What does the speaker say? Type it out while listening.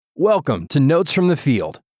Welcome to Notes from the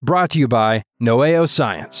Field, brought to you by Noeo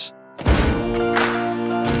Science.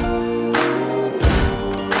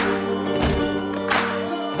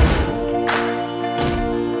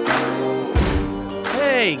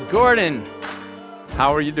 Hey, Gordon.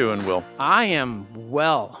 How are you doing, Will? I am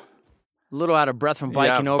well. A little out of breath from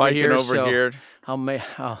biking over here. I'll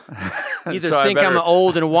either So think I'm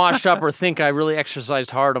old and washed up or think I really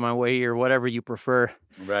exercised hard on my way here, whatever you prefer.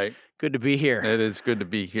 Right. Good to be here. It is good to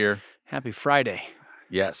be here. Happy Friday.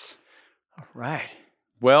 Yes. All right.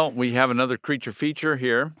 Well, we have another creature feature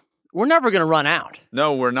here. We're never going to run out.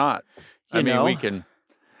 No, we're not. You know? We can,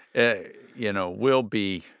 we'll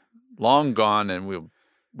be long gone and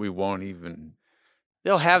we won't even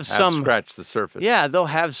They'll have some scratch the surface. Yeah, they'll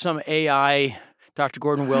have some AI, Dr.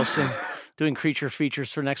 Gordon Wilson, doing creature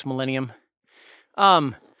features for next millennium.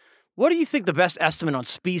 What do you think the best estimate on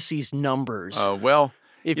species numbers? Well,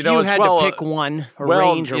 if you had to pick one,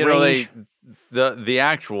 range. The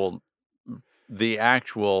actual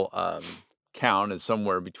count is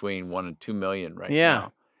somewhere between 1 and 2 million right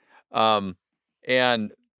now.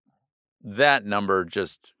 And that number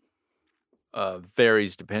just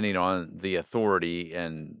varies depending on the authority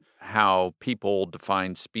and how people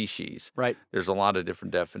define species. Right. There's a lot of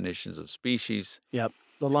different definitions of species. Yep.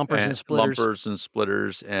 The lumpers and splitters. Lumpers and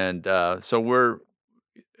splitters. And so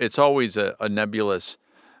it's always a nebulous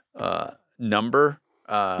number.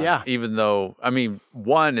 Even though,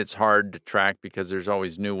 one, it's hard to track because there's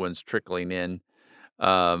always new ones trickling in.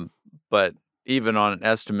 But even on an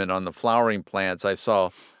estimate on the flowering plants, I saw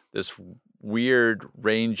this weird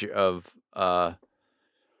range of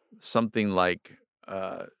something like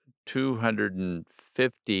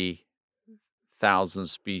 250,000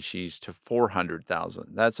 species to 400,000.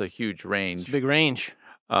 That's a huge range. It's a big range.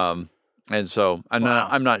 And so I'm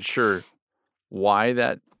not sure why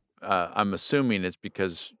that. I'm assuming it's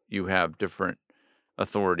because you have different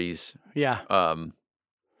authorities. Yeah.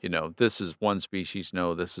 This is one species.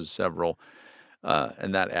 No, this is several,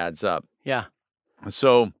 and that adds up. Yeah.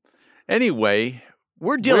 So anyway.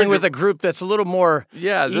 We're dealing with a group that's a little more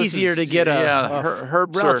easier to get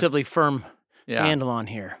herbs relatively firm handle on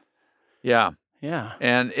here. Yeah. Yeah.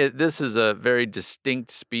 And this is a very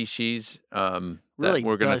distinct species that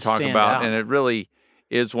we're going to talk about. And it really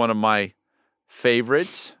is one of my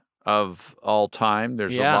favorites of all time.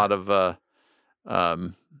 There's a lot of, I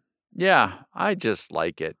just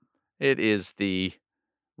like it. It is the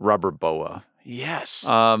rubber boa. Yes.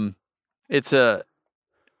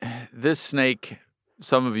 This snake...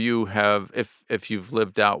 Some of you have, if you've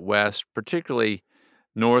lived out west, particularly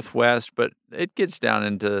northwest, but it gets down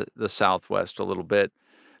into the southwest a little bit,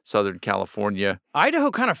 Southern California. Idaho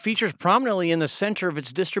kind of features prominently in the center of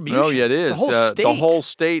its distribution. Oh, yeah, it is. The whole state. The whole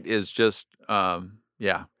state is just,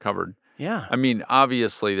 covered. Yeah.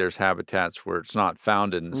 Obviously, there's habitats where it's not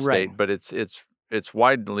found in the state, but it's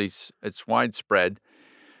widespread.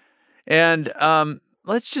 And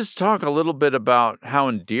let's just talk a little bit about how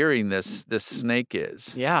endearing this snake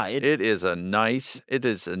is. Yeah, it is a nice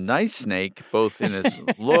snake, both in its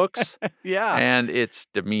looks and its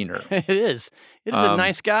demeanor. It is a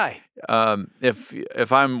nice guy.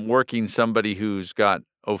 If I'm working somebody who's got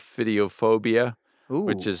ophidiophobia,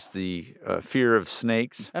 which is the fear of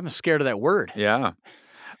snakes. I'm scared of that word. Yeah.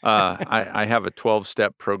 I have a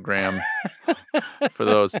 12-step program for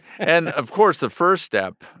those. And, of course, the first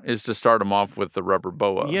step is to start them off with the rubber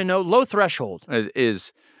boa. Low threshold. It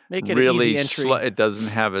is Make it really an easy entry. It doesn't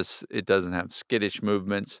have skittish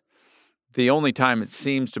movements. The only time it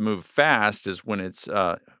seems to move fast is when it's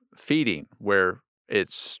feeding, where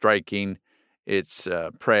it's striking its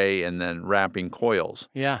prey and then wrapping coils.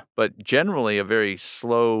 Yeah. But generally a very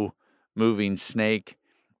slow-moving snake.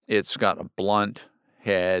 It's got a blunt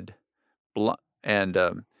head, and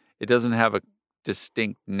it doesn't have a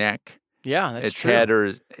distinct neck. Yeah, that's its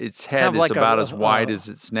true. Its head is about as wide as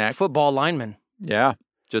its neck. Football lineman. Yeah,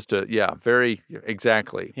 very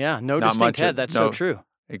exactly. Yeah, no distinct head. That's so true.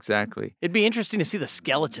 Exactly. It'd be interesting to see the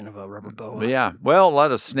skeleton of a rubber boa. Yeah, well, a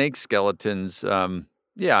lot of snake skeletons.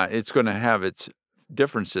 It's going to have its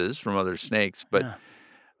differences from other snakes, but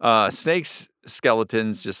snakes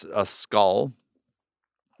skeletons just a skull.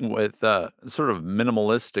 With a sort of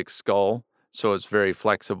minimalistic skull, so it's very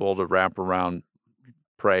flexible to wrap around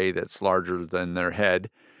prey that's larger than their head.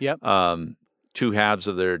 Yep. Two halves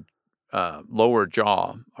of their lower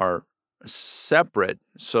jaw are separate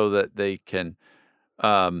so that they can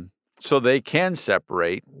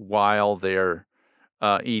separate while they're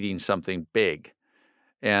eating something big,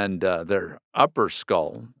 and their upper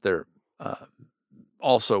skull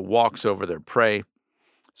also walks over their prey.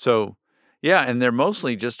 So Yeah, and they're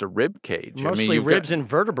mostly just a rib cage. Mostly ribs and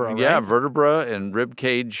vertebra, right? Yeah, vertebra and rib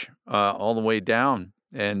cage all the way down.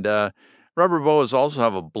 And rubber boas also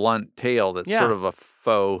have a blunt tail that's sort of a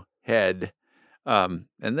faux head. And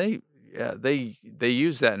they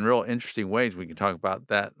use that in real interesting ways. We can talk about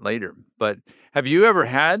that later. But have you ever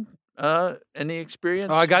had any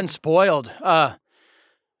experience? Oh, I gotten spoiled.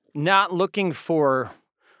 Not looking for...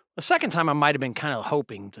 The second time I might have been kind of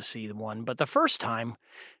hoping to see the one, but the first time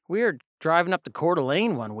we were driving up the Coeur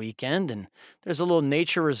d'Alene one weekend, and there's a little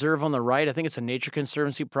nature reserve on the right. I think it's a Nature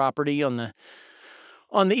Conservancy property on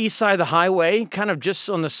the east side of the highway, kind of just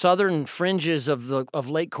on the southern fringes of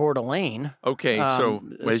Lake Coeur d'Alene. Okay, so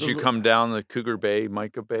as you come down the Cougar Bay,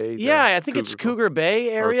 Mica Bay? Yeah, I think it's Cougar Bay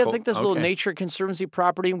area. I think there's a little Nature Conservancy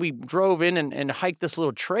property, and we drove in and hiked this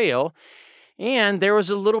little trail, and there was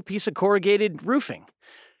a little piece of corrugated roofing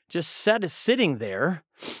just sitting there.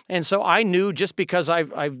 And so I knew, just because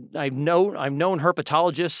I've known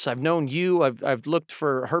herpetologists, I've known you, I've looked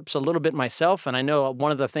for herps a little bit myself, and I know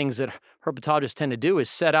one of the things that herpetologists tend to do is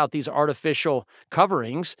set out these artificial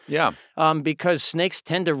coverings. Yeah. Because snakes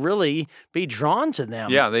tend to really be drawn to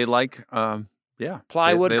them. Yeah, they like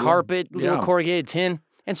plywood, carpet, little corrugated tin.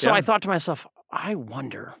 And so I thought to myself, I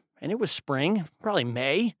wonder, and it was spring, probably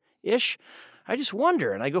May-ish. I just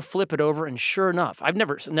wonder, and I go flip it over, and sure enough, I've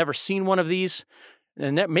never seen one of these,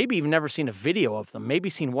 and maybe even never seen a video of them,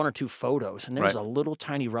 maybe seen one or two photos, and there's a little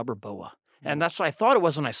tiny rubber boa. And that's what I thought it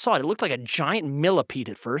was when I saw it. It looked like a giant millipede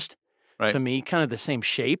at first, to me, kind of the same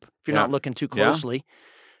shape, if you're not looking too closely. Yeah.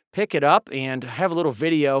 Pick it up and have a little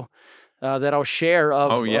video that I'll share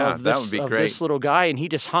of, this little guy, and he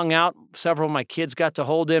just hung out. Several of my kids got to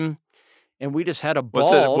hold him. And we just had a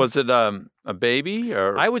ball. Was it a baby?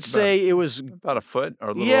 Or I would say it was about a foot or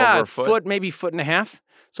a little over a foot? Maybe foot and a half.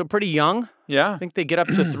 So pretty young. Yeah. I think they get up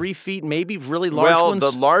to 3 feet, maybe really large ones.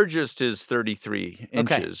 Well, the largest is 33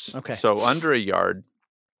 inches. Okay. So under a yard.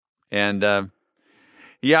 And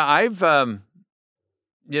I've, my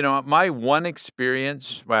one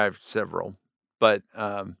experience, well, I have several, but,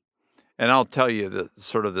 and I'll tell you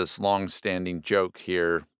this long-standing joke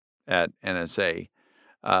here at NSA.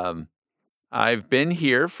 I've been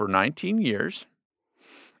here for 19 years,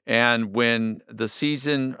 and when the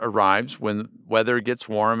season arrives, when weather gets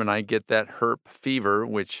warm and I get that herp fever,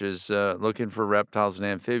 which is looking for reptiles and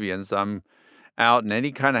amphibians, I'm out in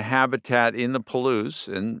any kind of habitat in the Palouse,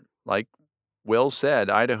 and like Will said,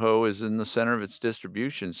 Idaho is in the center of its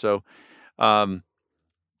distribution, so I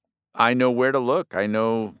know where to look. I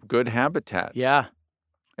know good habitat. Yeah.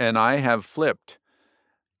 And I have flipped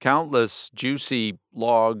countless juicy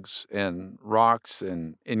logs and rocks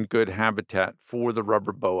and in good habitat for the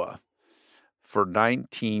rubber boa for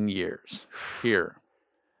 19 years here.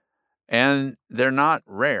 And they're not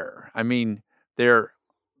rare. I mean, they're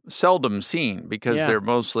seldom seen because they're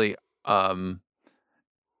mostly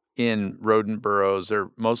in rodent burrows. They're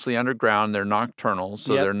mostly underground. They're nocturnal,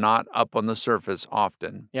 so they're not up on the surface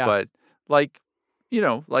often. Yeah. But like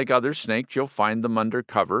other snakes, you'll find them under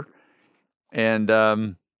cover. And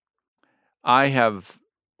I have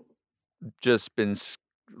just been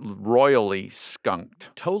royally skunked.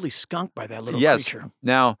 Totally skunked by that little creature.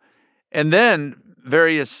 Now, and then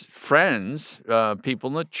various friends, people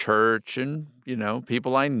in the church and,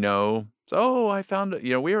 people I know. So, I found,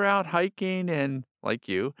 we were out hiking and like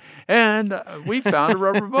you, and we found a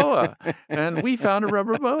rubber boa, and we found a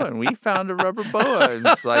rubber boa, and we found a rubber boa. And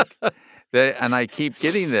it's like, and I keep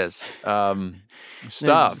getting this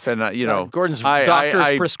stuff, and Gordon's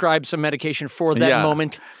doctor prescribed some medication for that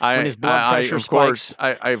moment when his blood pressure spikes.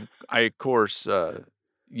 I of course,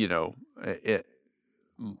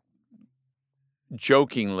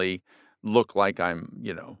 jokingly look like I'm,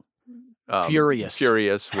 furious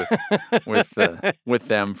with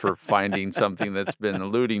them for finding something that's been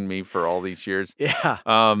eluding me for all these years. Yeah.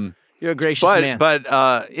 You're a gracious man. But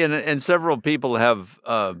and several people have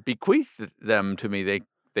bequeathed them to me.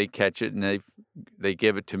 They catch it and they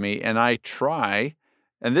give it to me, and I try.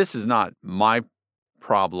 And this is not my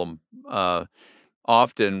problem.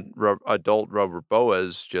 Often adult rubber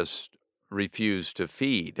boas just refuse to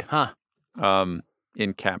feed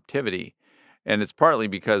in captivity, and it's partly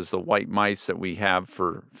because the white mice that we have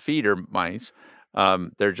for feeder mice,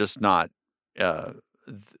 they're just not.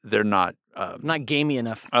 They're not. Not gamey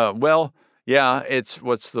enough. Well, yeah,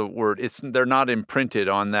 what's the word? They're not imprinted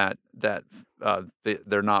on that.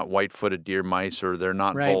 They're not white-footed deer mice, or they're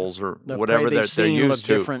not voles, or whatever they're used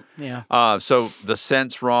to. Different. Yeah. So the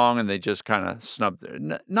scent's wrong, and they just kind of snub.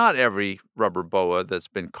 Not every rubber boa that's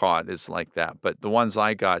been caught is like that, but the ones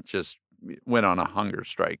I got just went on a hunger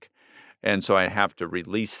strike, and so I have to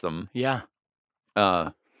release them. Yeah.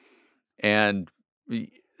 And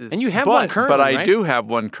you have one currently, but I right? do have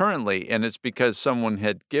one currently, and it's because someone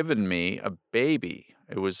had given me a baby.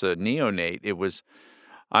 It was a neonate. It was,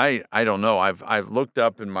 I don't know. I've looked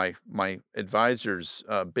up in my advisor's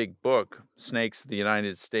big book, Snakes of the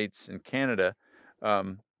United States and Canada,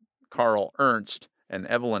 Carl Ernst and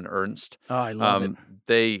Evelyn Ernst. Oh, I love it.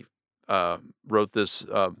 They wrote this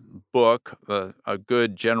book, a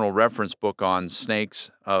good general reference book on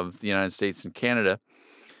snakes of the United States and Canada,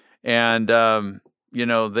 and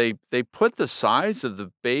they put the size of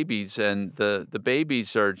the babies, and the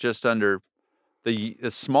babies are just under the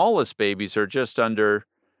smallest babies are just under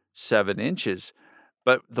 7 inches,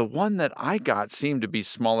 but the one that I got seemed to be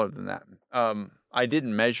smaller than that. I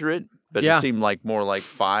didn't measure it, but it seemed like more like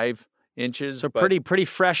 5 inches. So pretty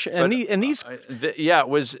fresh. And these,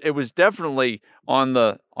 it was definitely on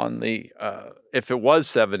the if it was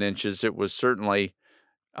 7 inches, it was certainly,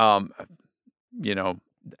 at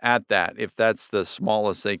that, if that's the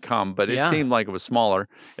smallest they come, but it seemed like it was smaller.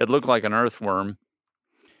 It looked like an earthworm.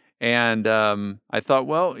 And I thought,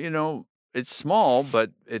 well, it's small,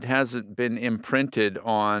 but it hasn't been imprinted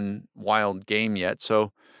on wild game yet.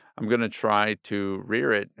 So I'm going to try to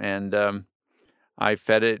rear it. And I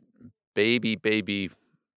fed it baby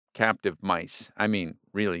captive mice. I mean,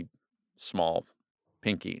 really small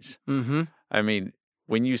pinkies. Mm-hmm. I mean,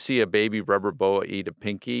 when you see a baby rubber boa eat a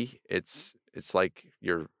pinky, it's like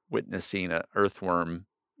you're witnessing an earthworm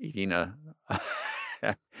eating a...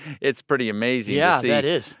 It's pretty amazing to see that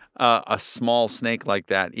is. A small snake like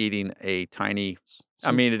that eating a tiny...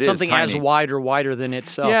 it is something as wider than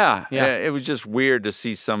itself. Yeah. It was just weird to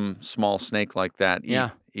see some small snake like that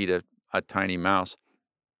eat a tiny mouse.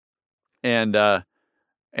 And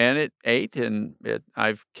it ate, and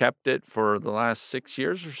I've kept it for the last 6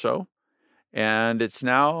 years or so, and it's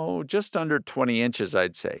now just under 20 inches,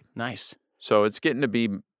 I'd say. Nice. So it's getting to be,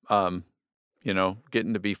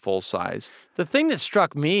 getting to be full size. The thing that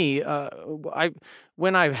struck me,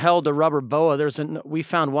 when I held a rubber boa, we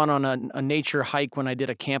found one on a nature hike when I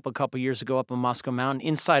did a camp a couple years ago up on Moscow Mountain.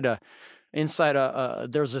 Inside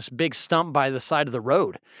there was this big stump by the side of the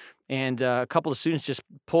road, and a couple of students just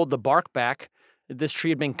pulled the bark back. This tree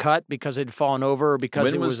had been cut because it had fallen over,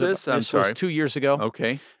 because when was this? I'm sorry. Was 2 years ago.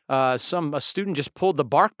 Okay. A student just pulled the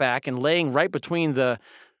bark back, and laying right between the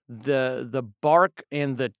bark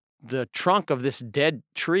and the trunk of this dead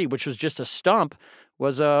tree, which was just a stump,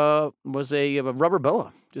 was a rubber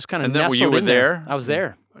boa, just kind of nestled in there. You were there? I was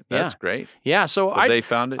there. That's great. Yeah, so they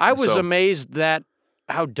found it. I was amazed that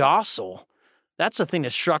how docile. That's the thing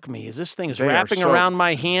that struck me. Is this thing is wrapping around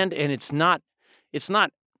my hand, and it's not.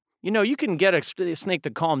 You can get a snake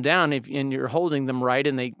to calm down and you're holding them right,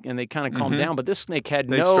 and they kind of calm down. But this snake had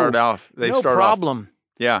no problem.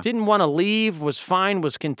 Yeah, didn't want to leave. Was fine.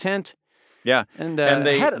 Was content. Yeah, and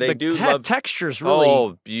they had textures really.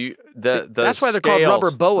 Oh, that's why they're called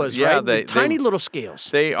rubber boas, right? They tiny little scales.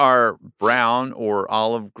 They are brown or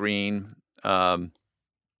olive green,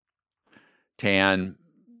 tan,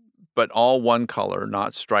 but all one color,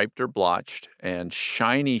 not striped or blotched, and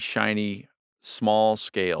shiny, small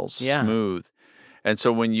scales, smooth. And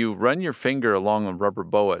so when you run your finger along a rubber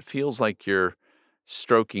boa, it feels like you're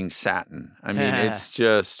stroking satin. I mean, it's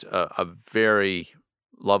just a very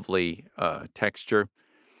lovely texture,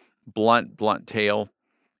 blunt tail,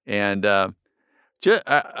 and I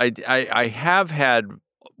have had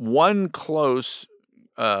one close.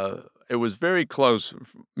 It was very close,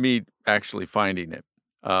 me actually finding it.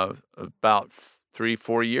 About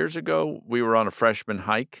 3-4 years ago, we were on a freshman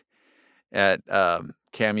hike at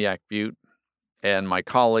Kamiak Butte, and my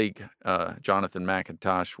colleague Jonathan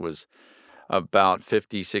McIntosh was about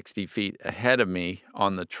 50-60 feet ahead of me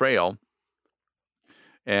on the trail.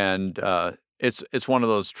 And it's one of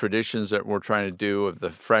those traditions that we're trying to do of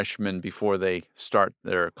the freshmen before they start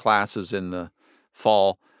their classes in the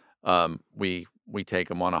fall. We take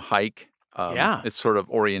them on a hike. It's sort of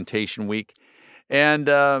orientation week, and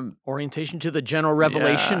orientation to the general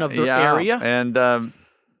revelation of the area. And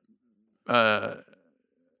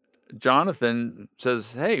Jonathan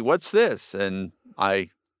says, "Hey, what's this?" And I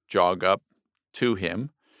jog up to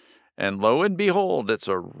him. And lo and behold, it's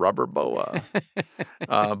a rubber boa.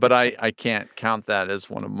 But I can't count that as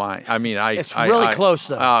one of mine. I mean, it's really close,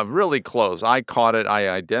 though. Really close. I caught it. I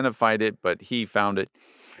identified it, but he found it.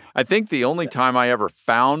 I think the only time I ever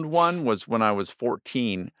found one was when I was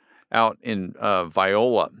 14 out in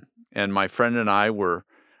Viola. And my friend and I were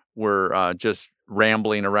just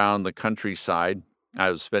rambling around the countryside. I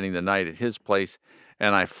was spending the night at his place,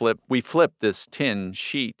 and we flipped this tin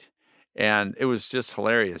sheet. And it was just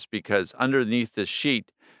hilarious because underneath this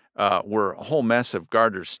sheet were a whole mess of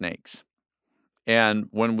garter snakes. And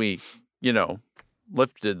when we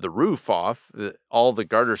lifted the roof off, all the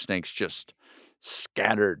garter snakes just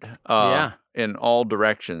scattered in all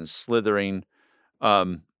directions, slithering.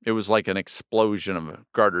 It was like an explosion of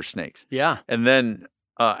garter snakes. Yeah. And then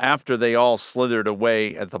after they all slithered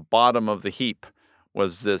away, at the bottom of the heap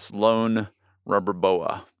was this lone rubber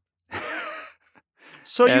boa.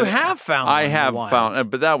 So you have found one. I have found,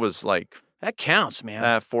 but that was like... That counts,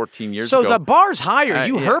 man. 14 years ago. So the bar's higher.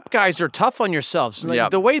 You herp guys are tough on yourselves. Like,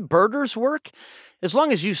 the way birders work, as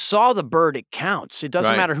long as you saw the bird, it counts. It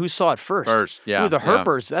doesn't matter who saw it first. Yeah. The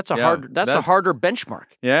herpers, that's a harder benchmark.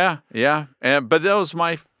 Yeah. But that was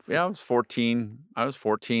I was 14.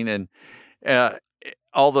 And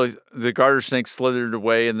all the garter snakes slithered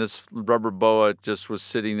away, and this rubber boa just was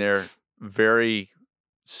sitting there very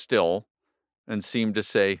still and seemed to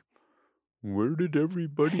say, "Where did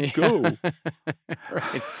everybody go?"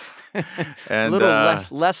 Right. And a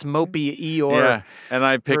little less mopey Eeyore. Yeah, and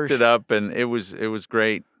I picked it up, and it was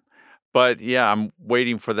great. But yeah, I'm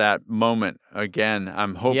waiting for that moment again.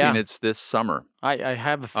 I'm hoping it's this summer. I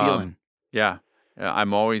have a feeling. Yeah,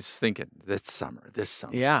 I'm always thinking this summer.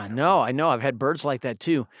 Yeah, no, I know. I've had birds like that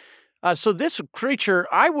too. So this creature,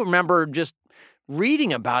 I remember just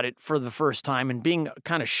reading about it for the first time and being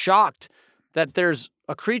kind of shocked that there's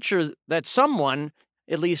a creature that someone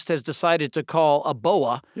at least has decided to call a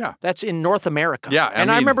boa. Yeah. That's in North America. Yeah.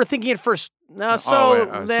 I remember thinking at first, this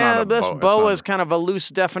boa is kind of a loose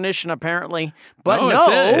definition apparently. But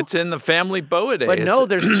it's in the family Boidae. But no,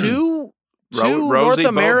 there's two North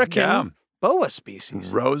American boa species.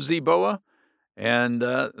 Rosy boa and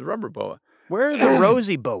the rubber boa. Where are the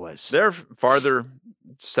rosy boas? They're farther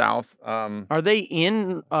south. Are they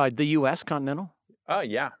in the U.S. continental?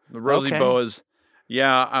 Yeah. The rosy boas.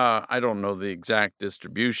 Yeah, I don't know the exact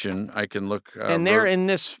distribution. I can look. And they're in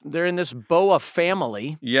this boa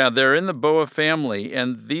family. Yeah, they're in the boa family,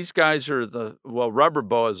 and these guys are rubber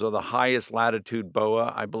boas are the highest latitude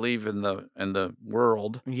boa, I believe, in the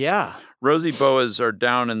world. Yeah. Rosy boas are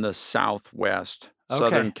down in the southwest,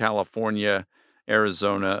 Southern California,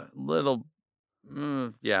 Arizona.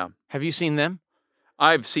 Have you seen them?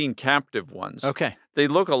 I've seen captive ones. Okay. They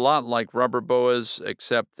look a lot like rubber boas,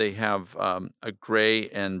 except they have a gray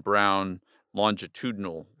and brown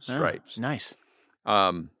longitudinal stripes. Oh, nice.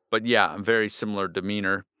 But yeah, very similar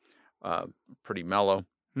demeanor, pretty mellow.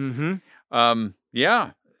 Mm-hmm.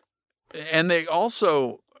 Yeah. And they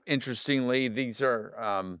also, interestingly, these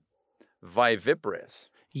are viviparous.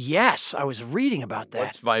 Yes, I was reading about that.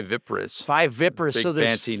 What's viviparous? Viviparous. Big so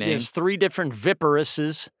fancy name. There's 3 different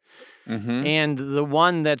viparuses. Mm-hmm. And the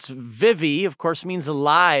one that's vivi, of course, means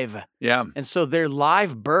alive. Yeah. And so they're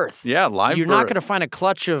live birth. Yeah, live birth. You're not going to find a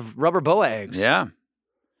clutch of rubber boa eggs. Yeah.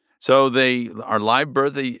 So they are live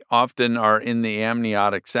birth. They often are in the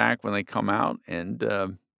amniotic sac when they come out, and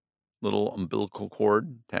little umbilical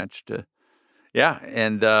cord attached to. Yeah,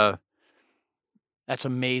 and that's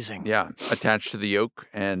amazing. Yeah, attached to the yolk,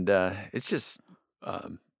 and it's just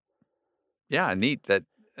neat that.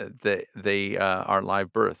 They are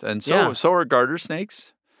live birth, and so are garter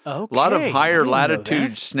snakes. Okay. A lot of higher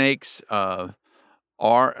latitude snakes are,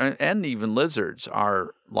 and even lizards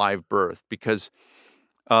are live birth because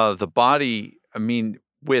the body. I mean,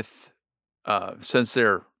 since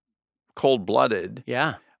they're cold blooded,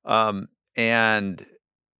 and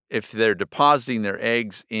if they're depositing their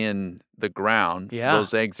eggs in the ground,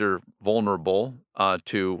 those eggs are vulnerable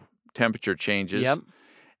to temperature changes. Yep.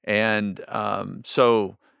 And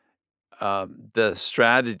so the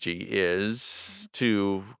strategy is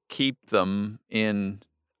to keep them in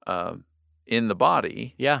the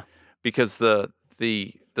body. Yeah. Because the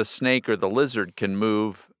snake or the lizard can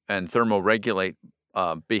move and thermoregulate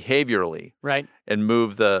behaviorally. Right. And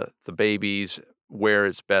move the babies where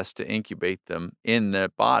it's best to incubate them in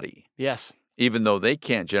the body. Yes. Even though they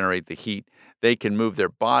can't generate the heat, they can move their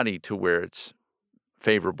body to where it's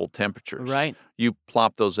favorable temperatures. Right. You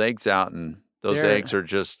plop those eggs out, and those eggs are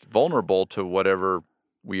just vulnerable to whatever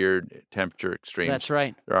weird temperature extremes. That's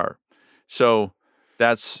right. There are. So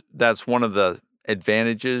that's one of the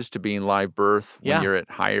advantages to being live birth when you're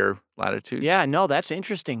at higher latitudes. Yeah, no, that's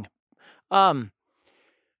interesting.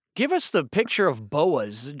 Give us the picture of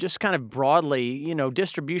boas, just kind of broadly,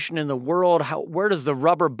 distribution in the world. Where does the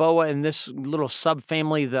rubber boa in this little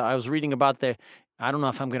subfamily that I was reading about I don't know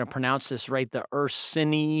if I'm going to pronounce this right, the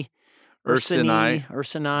Ursini,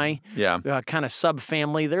 yeah, kind of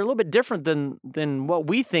subfamily. They're a little bit different than what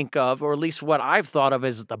we think of, or at least what I've thought of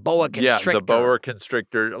as the boa constrictor. Yeah, the boa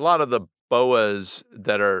constrictor. A lot of the boas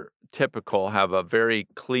that are typical have a very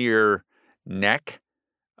clear neck.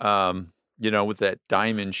 With that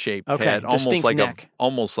diamond-shaped head, almost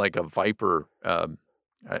like a viper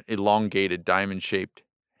elongated diamond-shaped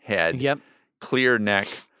head, Yep. clear neck,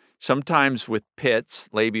 sometimes with pits,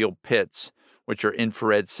 labial pits, which are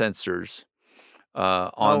infrared sensors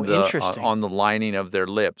on the lining of their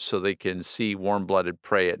lips, so they can see warm-blooded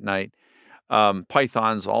prey at night.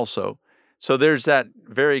 Pythons also. So there's that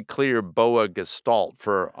very clear boa gestalt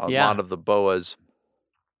for a lot of the boas,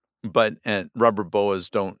 and rubber boas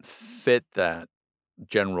don't fit that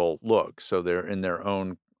general look. So they're in their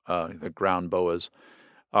own. The ground boas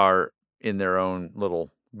are in their own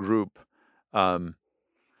little group, with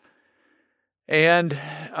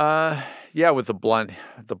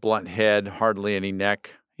the blunt head, hardly any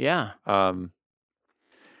neck. Yeah. But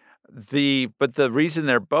the reason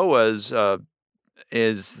they're boas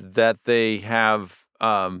is that they have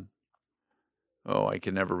I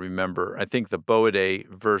can never remember. I think the Boidae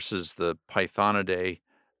versus the Pythonidae,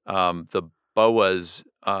 the boas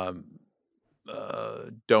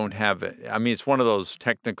don't have it. I mean, it's one of those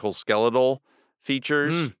technical skeletal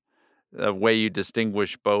features. The way you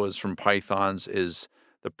distinguish boas from pythons is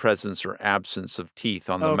the presence or absence of teeth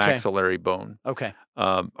on the maxillary bone. Okay.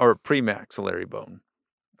 Or premaxillary bone.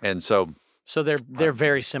 And so they're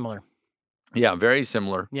very similar. Yeah, very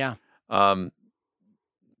similar. Yeah.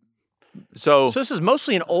 So this is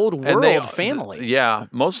mostly an old world family. Yeah,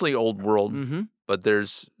 mostly old world. Mm-hmm. But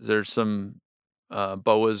there's some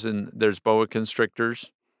boas, and there's boa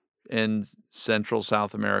constrictors in Central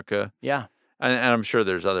South America. Yeah. And I'm sure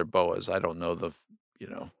there's other boas. I don't know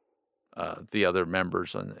the other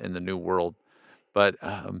members in the New World, but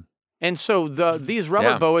and so these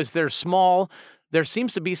rubber boas, they're small. There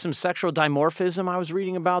seems to be some sexual dimorphism I was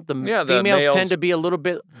reading about. The females males tend to be a little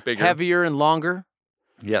bit bigger, heavier, and longer.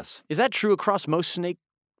 Yes. Is that true across most snake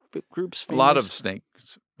groups? Females? A lot of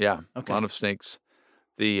snakes. Yeah. Okay. A lot of snakes.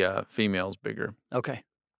 The female's bigger. Okay.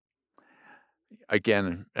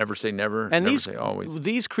 Again, never say never, and never say always.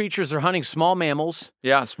 These creatures are hunting small mammals.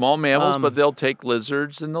 Yeah, small mammals, but they'll take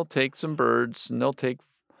lizards, and they'll take some birds, and they'll take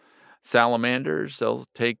salamanders. They'll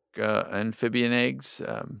take amphibian eggs.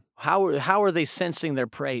 How are they sensing their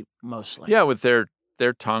prey mostly? Yeah, with their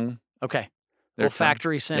tongue. Okay. Their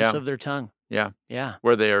olfactory sense of their tongue. Yeah. Yeah.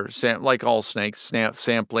 Where they are, like all snakes,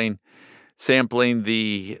 sampling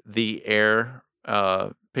the air,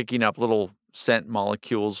 picking up little scent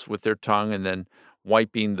molecules with their tongue, and then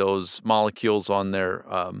wiping those molecules on their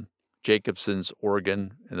Jacobson's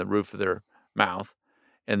organ in the roof of their mouth,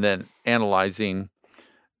 and then analyzing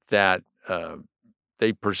that.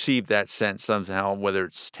 They perceive that scent somehow, whether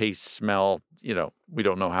it's taste, smell. We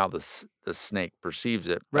don't know how the snake perceives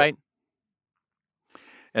it. Right.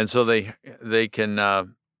 And so they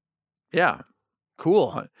can,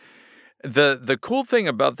 Cool. The cool thing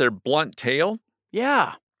about their blunt tail,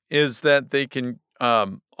 is that they can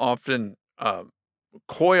often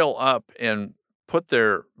coil up and put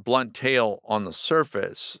their blunt tail on the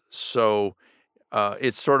surface. So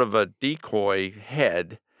it's sort of a decoy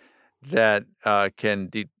head that can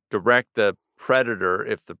direct the predator.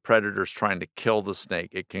 If the predator's trying to kill the snake,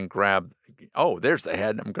 it can grab, there's the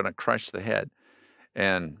head, I'm going to crush the head.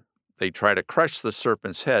 And they try to crush the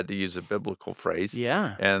serpent's head, to use a biblical phrase.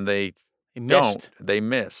 Yeah. And they don't. They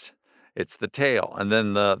miss. It's the tail. And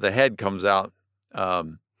then the head comes out.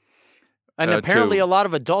 And apparently a lot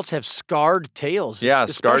of adults have scarred tails. Yeah,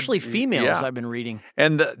 especially females, I've been reading.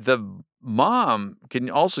 And the mom can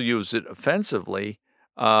also use it offensively,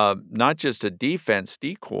 not just a defense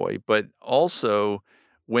decoy, but also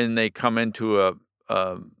when they come into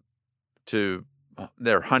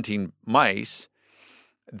they're hunting mice,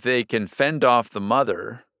 they can fend off the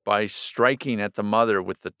mother by striking at the mother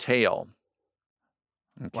with the tail.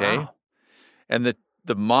 Okay? Wow. And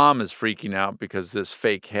the mom is freaking out because this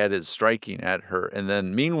fake head is striking at her. And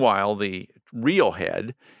then meanwhile, the real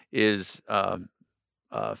head is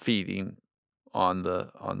feeding on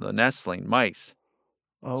the nestling mice.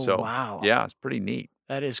 Oh, wow. Yeah, it's pretty neat.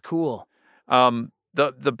 That is cool.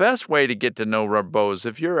 The best way to get to know rubber boas,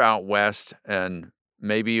 if you're out west and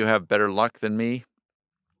maybe you have better luck than me,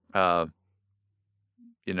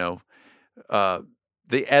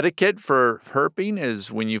 the etiquette for herping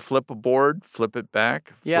is when you flip a board, flip it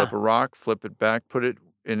back, flip a rock, flip it back, put it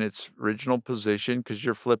in its original position, because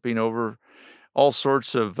you're flipping over all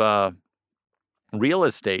sorts of real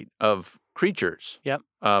estate of creatures. Yep.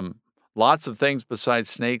 Lots of things besides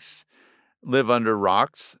snakes live under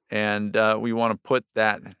rocks, and we want to put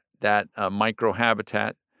that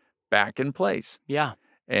microhabitat back in place. Yeah.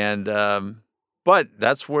 And but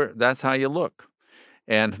that's how you look,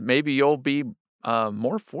 and maybe you'll be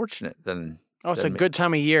more fortunate than Oh, it's a good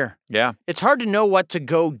time of year. Yeah. It's hard to know what to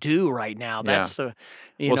go do right now. That's of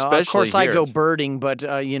course I go birding, but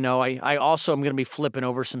I also am going to be flipping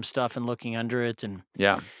over some stuff and looking under it. And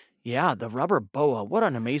yeah, the rubber boa, what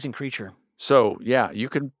an amazing creature. So yeah, you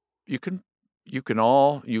can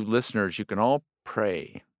all, you listeners, you can all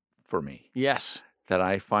pray for me. Yes. That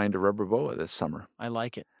I find a rubber boa this summer. I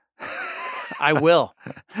like it. I will.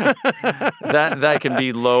 that can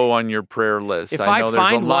be low on your prayer list. If I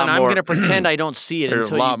find one, I'm going to pretend I don't see it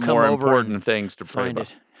until you come over. There's a lot more important things to pray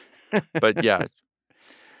about. But yeah.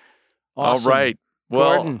 Awesome. All right.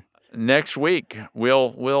 Well, Gordon. Next week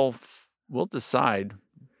we'll decide.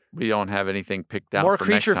 We don't have anything picked out. More for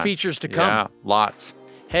creature next time. features to come. Yeah, lots.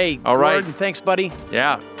 Hey, all Gordon, right. Thanks, buddy.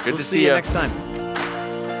 Yeah, good to see you you next time.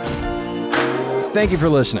 Thank you for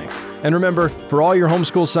listening. And remember, for all your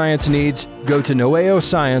homeschool science needs, go to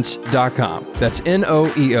noeoscience.com. That's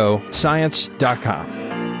NOEO science.com.